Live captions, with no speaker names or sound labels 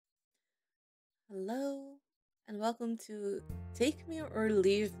Hello and welcome to Take Me or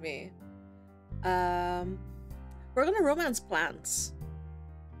Leave Me. Um, we're gonna romance plants.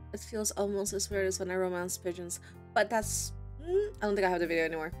 It feels almost as weird as when I romance pigeons, but that's I don't think I have the video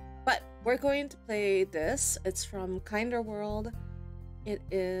anymore. But we're going to play this. It's from Kinder World. It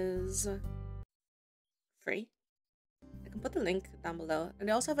is free. I can put the link down below, and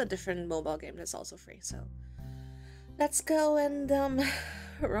they also have a different mobile game that's also free. So let's go and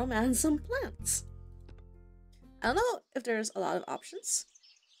romance some plants. I don't know if there's a lot of options.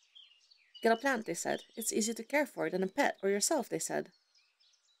 Get a plant, they said. It's easy to care for than a pet or yourself, they said.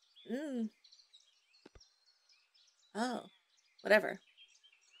 Oh, whatever.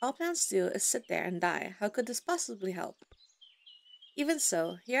 All plants do is sit there and die. How could this possibly help? Even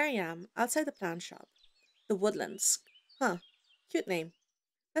so, here I am, outside the plant shop. The Woodlands. Huh. Cute name.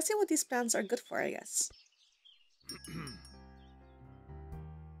 Let's see what these plants are good for, I guess.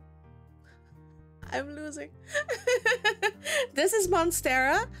 I'm losing. This is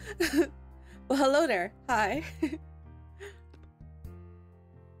Monstera. Well, hello there. Hi.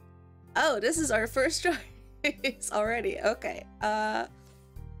 Oh, this is our first choice already. Okay. How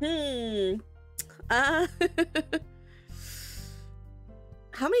many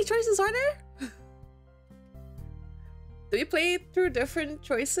choices are there? Do we play through different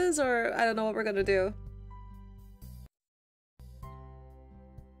choices, or I don't know what we're gonna do?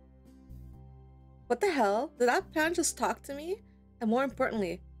 What the hell? Did that plant just talk to me? And more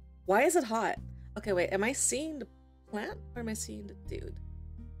importantly, why is it hot? Okay, wait, am I seeing the plant or am I seeing the dude?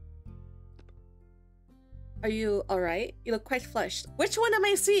 Are you alright? You look quite flushed. Which one am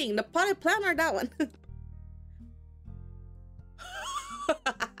I seeing? The potted plant or that one?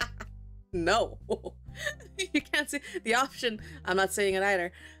 No. You can't see the option. I'm not saying it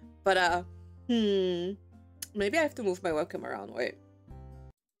either. But, maybe I have to move my webcam around. Wait.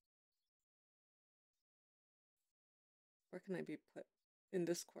 Where can I be put? In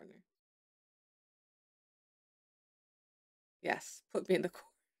this corner. Yes, put me in the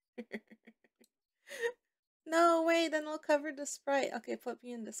corner. No, wait, then I'll cover the sprite. Okay, put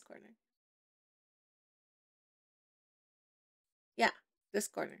me in this corner. Yeah, this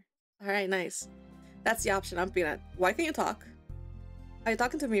corner. Alright, nice. That's the option I'm Peanut. Why can't you talk? Are you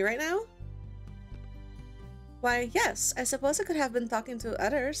talking to me right now? Why, yes, I suppose I could have been talking to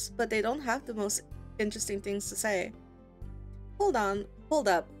others, but they don't have the most interesting things to say. Hold on, hold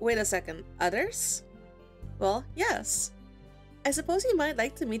up, wait a second. Others? Well, yes. I suppose you might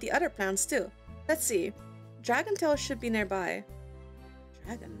like to meet the other plants too. Let's see. Dragontail should be nearby.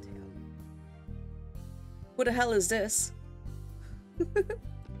 Dragontail? Who the hell is this?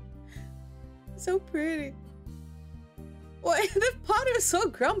 So pretty. Why, the pot is so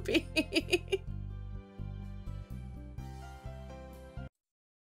grumpy.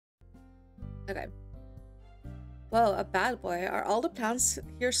 Okay. Whoa, a bad boy. Are all the plants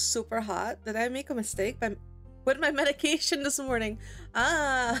here super hot? Did I make a mistake with my medication this morning?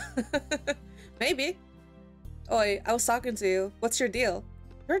 Ah, maybe. Oi, I was talking to you. What's your deal?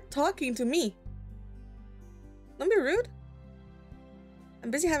 You're talking to me. Don't be rude. I'm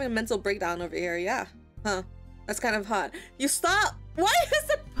busy having a mental breakdown over here, yeah. Huh, that's kind of hot. You stop! Why is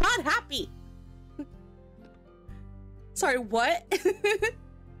the pot happy? Sorry, what?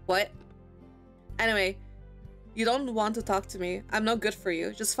 What? Anyway, you don't want to talk to me. I'm no good for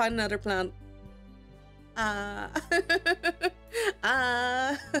you. Just find another plant.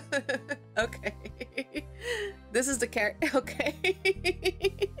 Okay. This is the character.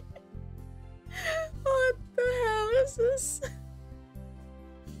 Okay. What the hell is this?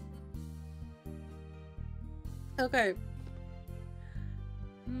 Okay.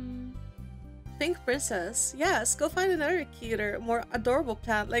 Pink Princess. Yes, go find another cuter, more adorable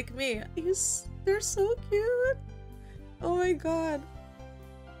plant like me. They're so cute. Oh my god.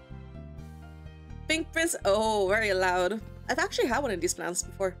 Pink Prince. Oh, very loud. I've actually had one of these plants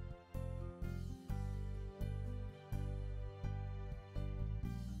before.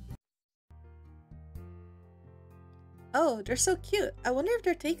 Oh, they're so cute. I wonder if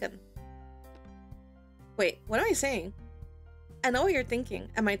they're taken. Wait, what am I saying? I know what you're thinking.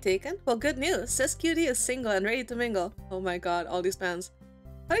 Am I taken? Well, good news. Sis Cutie is single and ready to mingle. Oh my god, all these plans.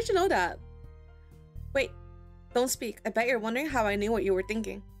 How did you know that? Wait, don't speak. I bet you're wondering how I knew what you were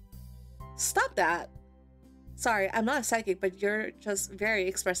thinking. Stop that. Sorry, I'm not a psychic, but you're just very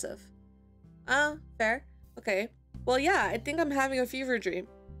expressive. Fair. Okay. Well, yeah, I think I'm having a fever dream.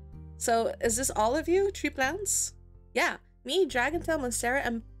 So, is this all of you? 3 plants? Yeah, me, Dragontail, Monstera,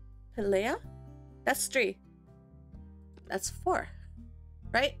 and Pelea? That's 3. That's 4.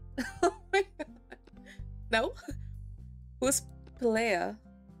 Right? Oh my god. No? Who's Pelea?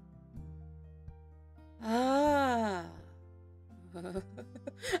 Ah.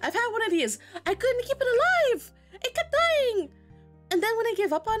 I've had one of these. I couldn't keep it alive. It kept dying. And then when I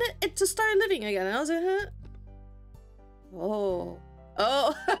gave up on it, it just started living again. And I was like, huh? Oh.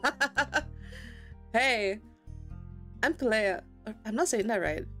 Oh. Hey. I'm Palea. I'm not saying that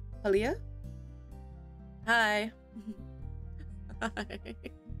right. Palea? Hi. Hi.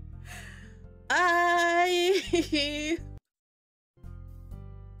 Hi.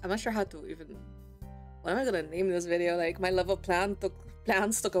 I'm not sure how to even... What am I gonna name this video? Like, my love of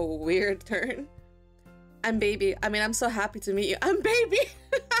plants took a weird turn. I'm baby. I mean, I'm so happy to meet you. I'm baby!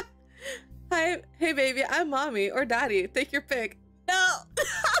 Hi. Hey, baby. I'm mommy or daddy. Take your pick. No!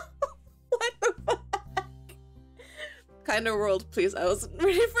 What the fuck? Kind of world, please. I wasn't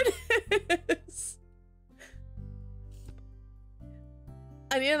ready for this.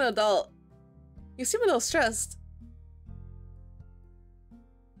 I need an adult. You seem a little stressed.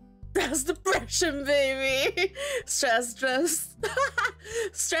 That's depression, baby. Stress,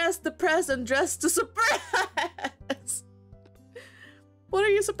 stress, depressed, and dressed to suppress. What are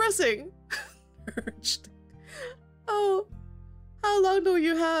you suppressing? Urged. Oh, how long do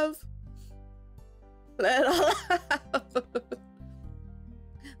you have? Let it all out.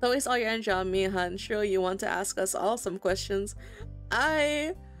 Don't waste all your energy on me, hun. Surely you want to ask us all some questions.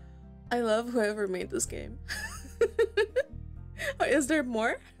 I love whoever made this game. Is there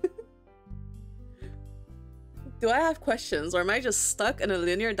more? Do I have questions, or am I just stuck in a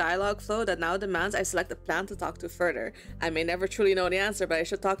linear dialogue flow that now demands I select a plant to talk to further? I may never truly know the answer, but I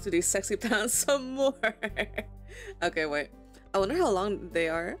should talk to these sexy plants some more. Okay, wait. I wonder how long they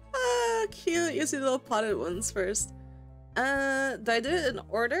are. Ah, cute. You see the little potted ones first. Do I do it in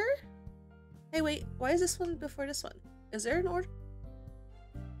order? Hey, wait. Why is this one before this one? Is there an order?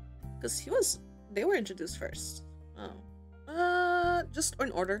 Because they were introduced first. Oh. Just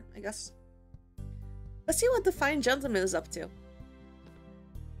in order, I guess. Let's see what the fine gentleman is up to.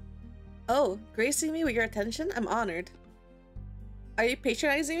 Oh, gracing me with your attention? I'm honored. Are you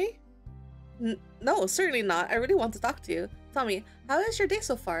patronizing me? No, certainly not. I really want to talk to you. Tell me, how is your day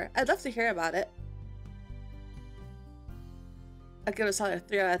so far? I'd love to hear about it. I'd give it a solid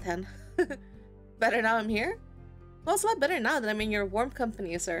 3 out of 10. Better now I'm here? Well, it's a lot better now that I'm in your warm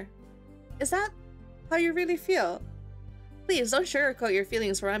company, sir. Is that how you really feel? Please, don't sugarcoat your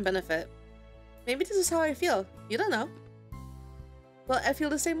feelings for my own benefit. Maybe this is how I feel. You don't know. Well, I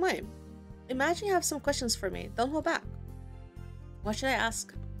feel the same way. Imagine you have some questions for me. Don't hold back. What should I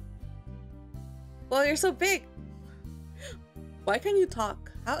ask? Well, you're so big. Why can't you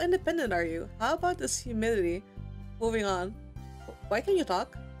talk? How independent are you? How about this humility? Moving on. Why can't you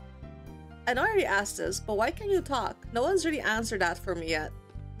talk? I know I already asked this, but why can't you talk? No one's really answered that for me yet.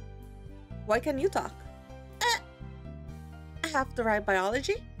 Why can't you talk? I have to write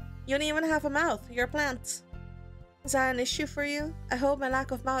biology? You don't even have a mouth. You're a plant. Is that an issue for you? I hope my lack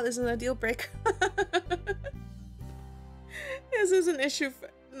of mouth isn't a deal breaker. Is this an issue for...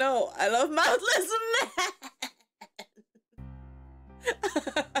 No, I love mouthless men!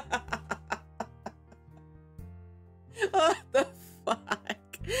 What the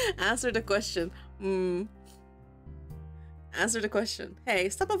fuck? Answer the question. Answer the question. Hey,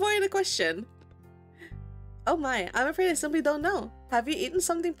 stop avoiding the question. Oh my, I'm afraid I simply don't know. Have you eaten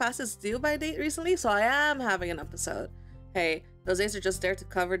something past its due-by date recently? So I am having an episode. Hey, those days are just there to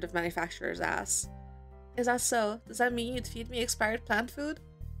cover the manufacturer's ass. Is that so? Does that mean you'd feed me expired plant food?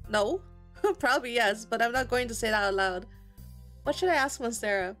 No? Probably yes, but I'm not going to say that out loud. What should I ask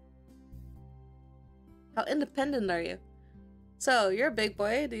Monstera? How independent are you? So, you're a big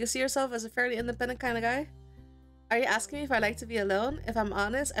boy. Do you see yourself as a fairly independent kind of guy? Are you asking me if I like to be alone? If I'm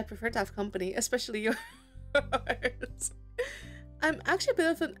honest, I prefer to have company, especially yours. I'm actually a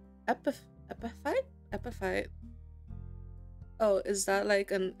bit of an epiphyte? Oh, is that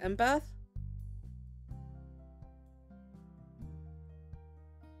like an empath?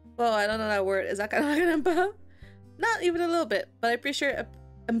 Well, I don't know that word. Is that kind of like an empath? Not even a little bit, but I appreciate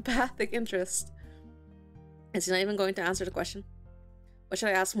empathic interest. Is he not even going to answer the question? What should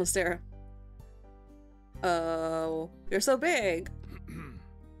I ask Monstera? Oh, you're so big.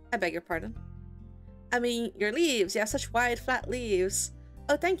 I beg your pardon. I mean, your leaves. You have such wide, flat leaves.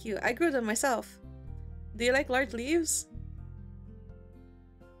 Oh, thank you. I grew them myself. Do you like large leaves?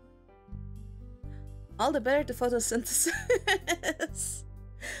 All the better to photosynthesis.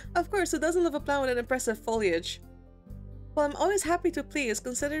 Of course, who doesn't love a plant with an impressive foliage? Well, I'm always happy to please.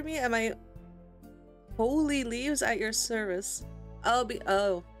 Consider me and my holy leaves at your service.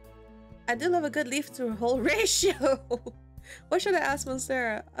 Oh. I do love a good leaf to whole ratio. What should I ask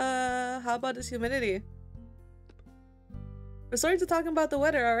Monstera? How about this humidity? We're starting to talk about the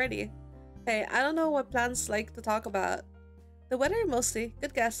weather already. Hey, I don't know what plants like to talk about. The weather mostly.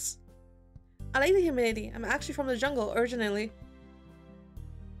 Good guess. I like the humidity. I'm actually from the jungle originally.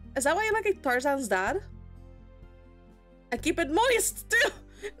 Is that why you like Tarzan's dad? I keep it moist too!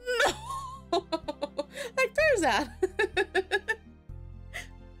 No! Like Tarzan!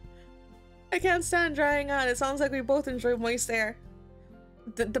 I can't stand drying out. It sounds like we both enjoy moist air.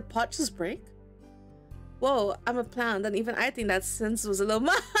 Did the pot just break? Whoa, I'm a plant, and even I think that sense was a little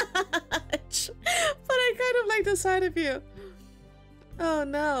much. But I kind of like the side of you. Oh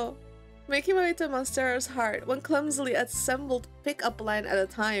no. Making my way to Monstero's heart, one clumsily assembled pickup line at a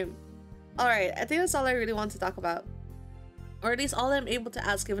time. Alright, I think that's all I really want to talk about. Or at least all I'm able to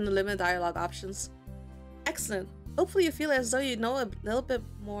ask given the limited dialogue options. Excellent. Hopefully you feel as though you know a little bit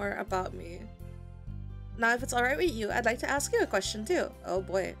more about me. Now if it's alright with you, I'd like to ask you a question too. Oh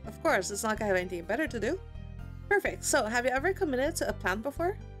boy, of course, it's not like I have anything better to do. Perfect. So, have you ever committed to a plant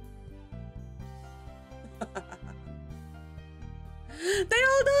before? They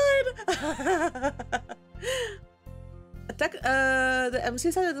all died! The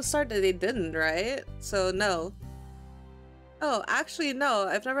MC said at the start that they didn't, right? So, no. Oh, actually, no.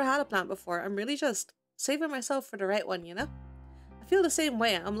 I've never had a plant before. I'm really just saving myself for the right one, you know? I feel the same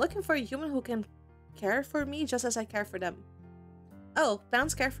way. I'm looking for a human who can care for me just as I care for them. Oh,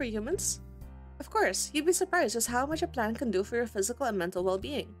 plants care for humans? Of course. You'd be surprised just how much a plant can do for your physical and mental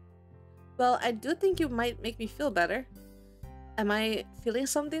well-being. Well, I do think you might make me feel better. Am I feeling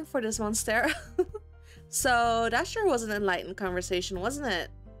something for this Monstera? So, that sure was an enlightened conversation, wasn't it?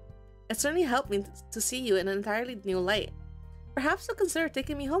 It certainly helped me to see you in an entirely new light. Perhaps you'll consider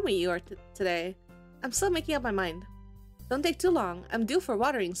taking me home with you today. I'm still making up my mind. Don't take too long. I'm due for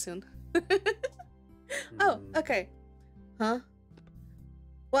watering soon. Oh, okay. Huh?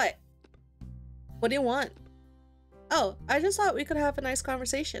 What? What do you want? Oh, I just thought we could have a nice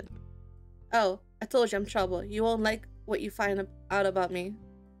conversation. Oh, I told you I'm trouble. You won't like what you find out about me.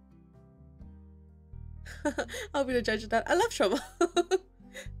 I'll be the judge of that. I love trouble.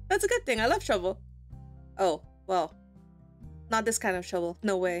 That's a good thing. I love trouble. Oh, well. Not this kind of trouble.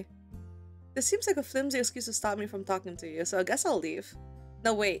 No way. This seems like a flimsy excuse to stop me from talking to you, so I guess I'll leave.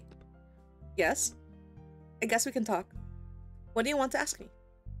 No, wait. Yes? I guess we can talk. What do you want to ask me?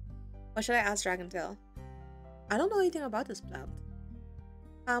 What should I ask Dragontail? I don't know anything about this plant.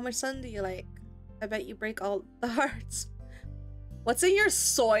 How much sun do you like? I bet you break all the hearts. What's in your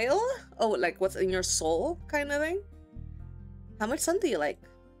soil? Oh, like what's in your soul kind of thing? How much sun do you like?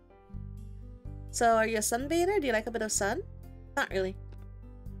 So are you a sunbather? Do you like a bit of sun? Not really.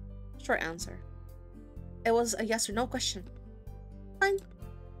 Short answer. It was a yes or no question. Fine.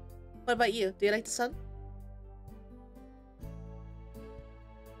 What about you? Do you like the sun?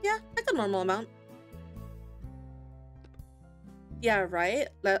 Yeah, like a normal amount. Yeah, right?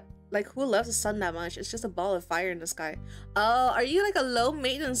 Like, who loves the sun that much? It's just a ball of fire in the sky. Oh, are you like a low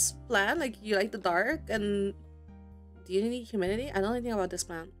maintenance plant? Like, you like the dark? And do you need humidity? I don't know anything about this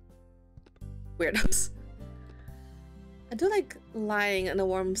plant. Weirdos. I do like lying in a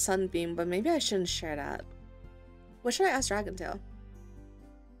warm sunbeam, but maybe I shouldn't share that. What should I ask Dragontail?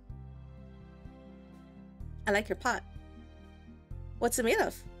 I like your pot. What's it made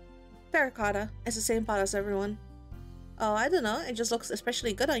of? Terracotta. It's the same pot as everyone. Oh, I don't know. It just looks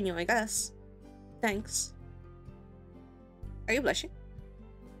especially good on you, I guess. Thanks. Are you blushing?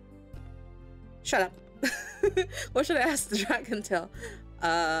 Shut up. What should I ask the Dragontail?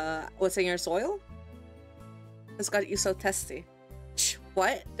 What's in your soil? It's got you so testy. Shh,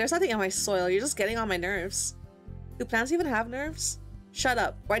 what? There's nothing in my soil. You're just getting on my nerves. Do plants even have nerves? Shut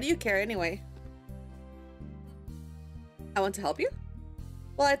up. Why do you care anyway? I want to help you?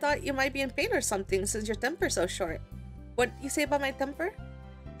 Well, I thought you might be in pain or something since your temper's so short. What do you say about my temper?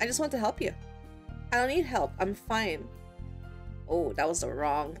 I just want to help you. I don't need help. I'm fine. Oh, that was the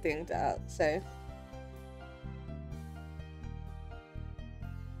wrong thing to say.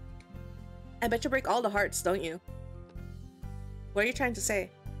 I bet you break all the hearts, don't you? What are you trying to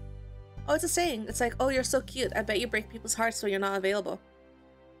say? Oh, it's a saying. It's like, oh, you're so cute. I bet you break people's hearts when you're not available.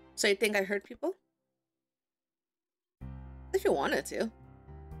 So you think I hurt people? If you wanted to.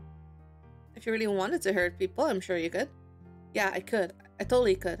 If you really wanted to hurt people, I'm sure you could. Yeah, I could. I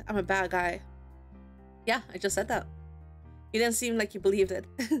totally could. I'm a bad guy. Yeah, I just said that. You didn't seem like you believed it.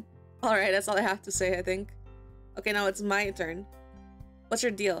 Alright, that's all I have to say, I think. Okay, now it's my turn. What's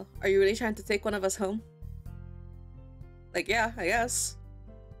your deal? Are you really trying to take one of us home? Like, yeah, I guess.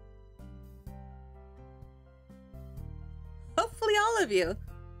 Hopefully all of you.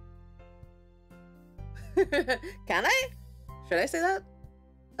 Can I? Should I say that?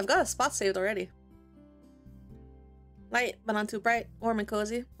 I've got a spot saved already. Light, but not too bright. Warm and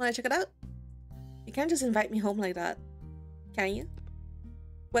cozy. Wanna check it out? You can't just invite me home like that. Can you?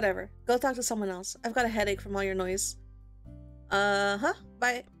 Whatever. Go talk to someone else. I've got a headache from all your noise. Huh?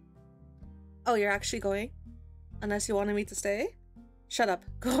 Bye. Oh, you're actually going? Unless you wanted me to stay? Shut up.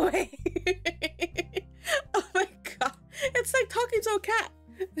 Go away. Oh my god. It's like talking to a cat.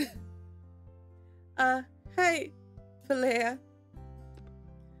 Hi, Philea.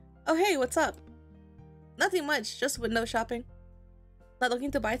 Oh hey, what's up? Nothing much, just window shopping. Not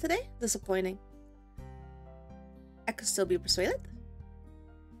looking to buy today? Disappointing. I could still be persuaded?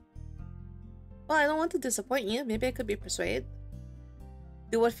 Well, I don't want to disappoint you. Maybe I could be persuaded.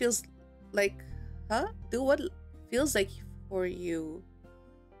 Do what feels like... Huh? Do what feels like for you.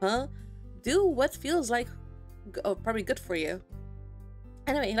 Huh? Do what feels like... Oh, probably good for you.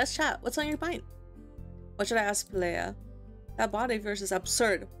 Anyway, let's chat. What's on your mind? What should I ask Philea? That body of yours is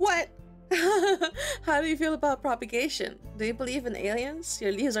absurd. What? How do you feel about propagation? Do you believe in aliens?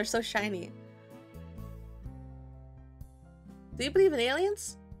 Your leaves are so shiny. Do you believe in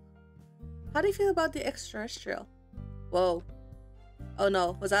aliens? How do you feel about the extraterrestrial? Whoa. Oh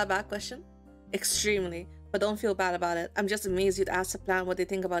no, was that a bad question? Extremely, but don't feel bad about it. I'm just amazed you'd ask the plant what they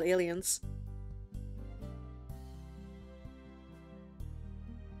think about aliens.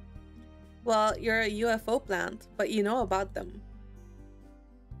 Well, you're a UFO plant, but you know about them.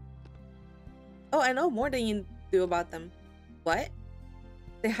 Oh, I know more than you do about them. What?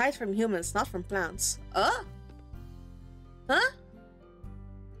 They hide from humans, not from plants. Huh?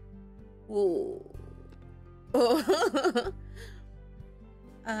 Ooh. Oh.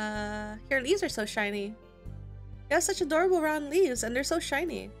 Your leaves are so shiny. You have such adorable round leaves, and they're so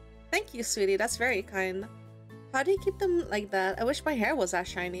shiny. Thank you, sweetie. That's very kind. How do you keep them like that? I wish my hair was that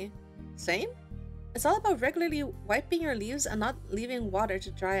shiny. Same? It's all about regularly wiping your leaves and not leaving water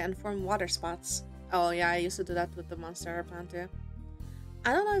to dry and form water spots. Oh yeah, I used to do that with the monstera plant too.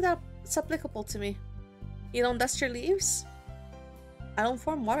 I don't know if that's applicable to me. You don't dust your leaves? I don't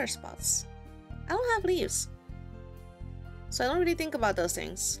form water spots. I don't have leaves. So I don't really think about those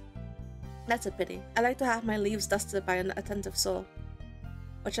things. That's a pity. I like to have my leaves dusted by an attentive soul.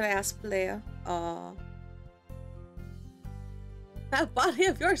 What should I ask Philea? Aww. That body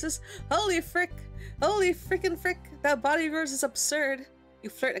of yours is... Holy frick! Holy frickin' frick! That body of yours is absurd! You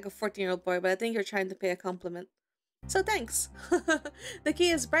flirt like a 14-year-old boy, but I think you're trying to pay a compliment. So thanks! The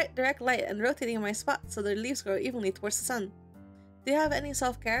key is bright, direct light and rotating in my spot so the leaves grow evenly towards the sun. Do you have any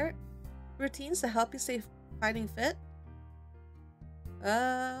self-care routines to help you stay fighting fit?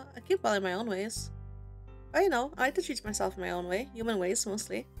 I keep well in my own ways. But you know, I like to treat myself in my own way. Human ways,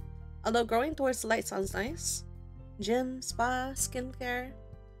 mostly. Although growing towards the light sounds nice. Gym, spa, skincare.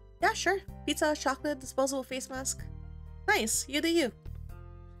 Yeah, sure. Pizza, chocolate, disposable face mask. Nice, you do you.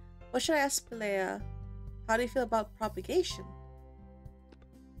 What should I ask Philea? How do you feel about propagation?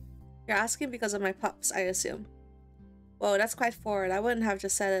 You're asking because of my pups, I assume. Whoa, that's quite forward. I wouldn't have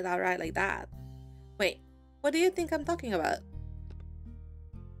just said it outright like that. Wait, what do you think I'm talking about?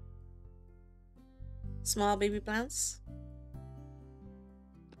 Small baby plants?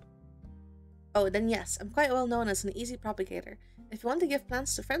 Oh, then yes, I'm quite well known as an easy propagator. If you want to give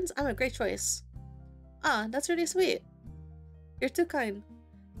plants to friends, I'm a great choice. Ah, that's really sweet. You're too kind.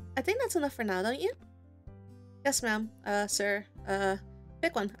 I think that's enough for now, don't you? Yes, ma'am. Sir.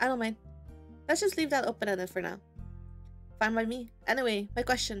 Pick one. I don't mind. Let's just leave that open-ended for now. Fine by me. Anyway, my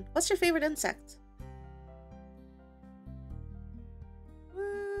question. What's your favorite insect?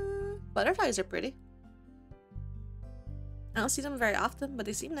 Butterflies are pretty. I don't see them very often, but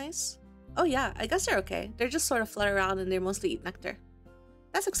they seem nice. Oh yeah, I guess they're okay. They're just sort of flutter around and they mostly eat nectar.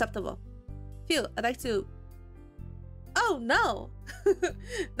 That's acceptable. Phew, I'd like to... Oh no!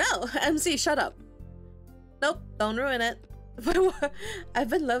 No, MC, shut up. Nope, don't ruin it. It's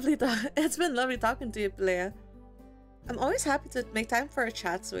been lovely talking to you, Philea. I'm always happy to make time for a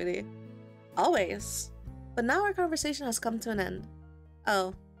chat, sweetie. Always. But now our conversation has come to an end.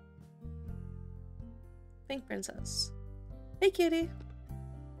 Oh. Pink Princess. Hey, cutie.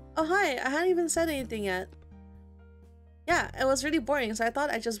 Oh, hi. I hadn't even said anything yet. Yeah, it was really boring, so I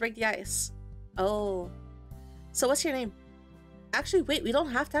thought I'd just break the ice. Oh. So what's your name? Actually, wait, we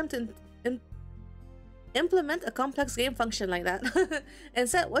don't have time to implement a complex game function like that.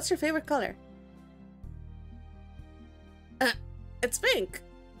 Instead, what's your favorite color? It's pink.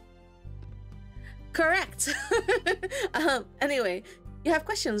 Correct. Anyway, you have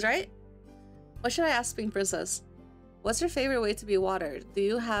questions, right? What should I ask, Pink Princess? What's your favorite way to be watered? Do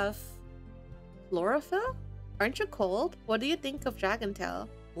you have chlorophyll? Aren't you cold? What do you think of Dragontail?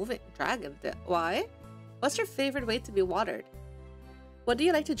 Moving Dragontail? Why? What's your favorite way to be watered? What do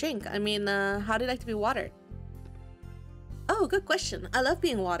you like to drink? I mean, how do you like to be watered? Oh, good question. I love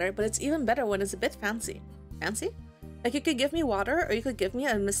being water, but it's even better when it's a bit fancy. Fancy? Like you could give me water, or you could give me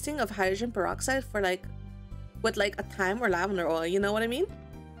a misting of hydrogen peroxide for like, with like a thyme or lavender oil, you know what I mean?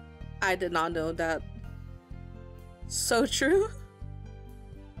 I did not know that. So true.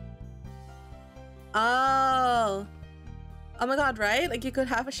 Oh. Oh my god, right? Like you could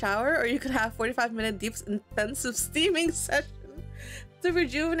have a shower, or you could have 45-minute deep intensive steaming session to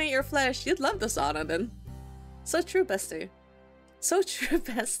rejuvenate your flesh. You'd love the sauna then. So true, bestie. So true,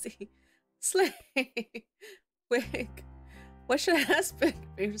 bestie. Slay. Wait. What should I ask?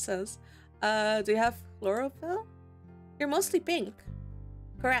 Babe says. Do you have chlorophyll? You're mostly pink.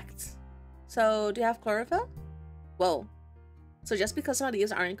 Correct. So, do you have chlorophyll? Whoa. So just because some of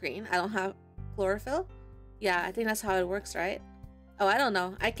these aren't green, I don't have chlorophyll? Yeah, I think that's how it works, right? Oh, I don't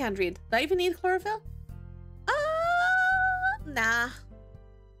know. I can't read. Do I even need chlorophyll? Nah.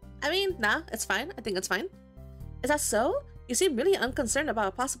 I mean, nah, it's fine. I think it's fine. Is that so? You seem really unconcerned about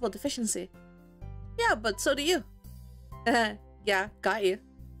a possible deficiency. Yeah, but so do you. Yeah, got you.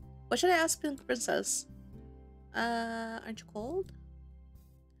 What should I ask Pink Princess? Aren't you cold?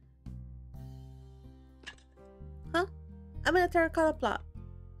 Huh? I'm in a terracotta plot.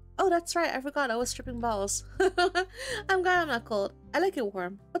 Oh, that's right. I forgot I was stripping balls. I'm glad I'm not cold. I like it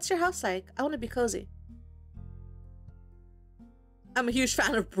warm. What's your house like? I want to be cozy. I'm a huge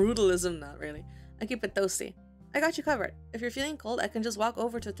fan of brutalism. Not really. I keep it toasty. I got you covered. If you're feeling cold, I can just walk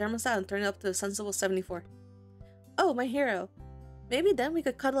over to the thermostat and turn it up to a sensible 74. Oh, my hero. Maybe then we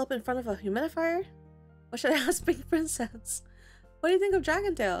could cuddle up in front of a humidifier? What should I ask Pink Princess? What do you think of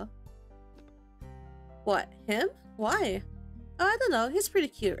Dragontail? What? Him? Why? Oh, I don't know. He's pretty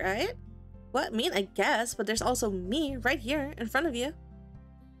cute, right? What? Mean? I guess, but there's also me right here in front of you.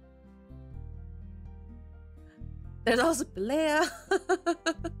 There's also Pelea.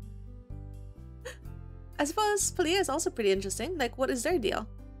 I suppose Pelea is also pretty interesting. Like, what is their deal?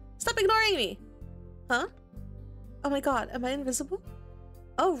 Stop ignoring me! Huh? Oh my god, am I invisible?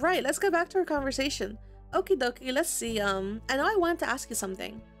 Oh, right. Let's get back to our conversation. Okie dokie, let's see. I know I wanted to ask you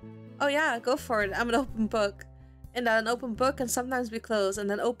something. Oh yeah, go for it. I'm an open book. And that an open book can sometimes be closed and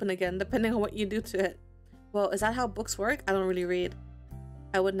then open again, depending on what you do to it. Well, is that how books work? I don't really read.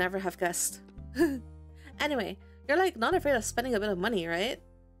 I would never have guessed. Anyway, you're like not afraid of spending a bit of money, right?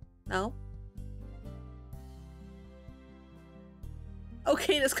 No?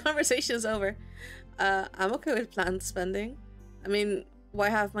 Okay, this conversation is over. I'm okay with planned spending. I mean, why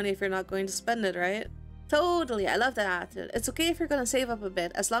have money if you're not going to spend it, right? Totally, I love that attitude. It's okay if you're gonna save up a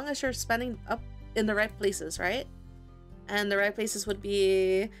bit, as long as you're spending up in the right places, right? And the right places would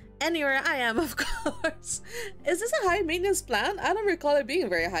be anywhere I am, of course. Is this a high maintenance plan? I don't recall it being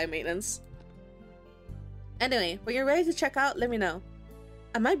very high maintenance. Anyway, when you're ready to check out, let me know.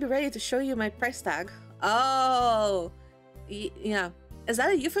 I might be ready to show you my price tag. Oh, yeah. Is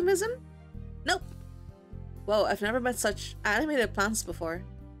that a euphemism? Nope. Whoa, I've never met such animated plants before.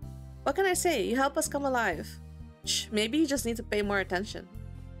 What can I say? You help us come alive. Shh, maybe you just need to pay more attention.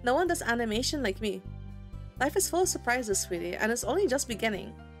 No one does animation like me. Life is full of surprises, sweetie, and it's only just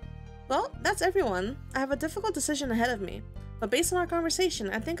beginning. Well, that's everyone. I have a difficult decision ahead of me, but based on our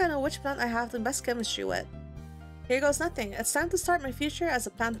conversation, I think I know which plant I have the best chemistry with. Here goes nothing. It's time to start my future as a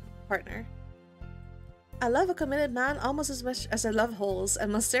plant partner. I love a committed man almost as much as I love holes,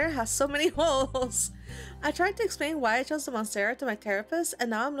 and Monstera has so many holes. I tried to explain why I chose the Monstera to my therapist, and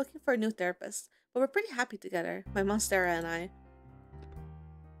now I'm looking for a new therapist. But we're pretty happy together, my Monstera and I.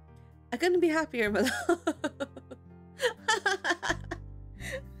 I couldn't be happier, my love.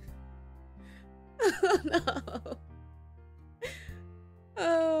 Oh no.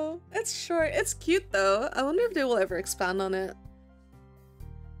 Oh, it's short. It's cute though. I wonder if they will ever expand on it.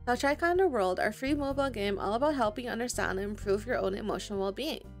 Now try Kinda World, our free mobile game all about helping you understand and improve your own emotional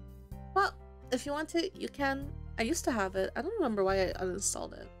well-being. Well, if you want to, you can. I used to have it. I don't remember why I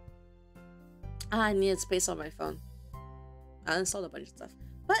uninstalled it. I needed space on my phone. I uninstalled a bunch of stuff.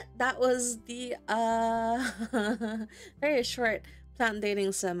 But that was the very short plant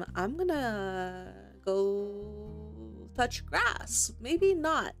dating sim. I'm gonna go touch grass. Maybe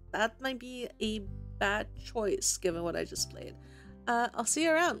not. That might be a bad choice given what I just played. I'll see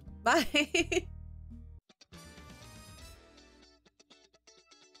you around. Bye.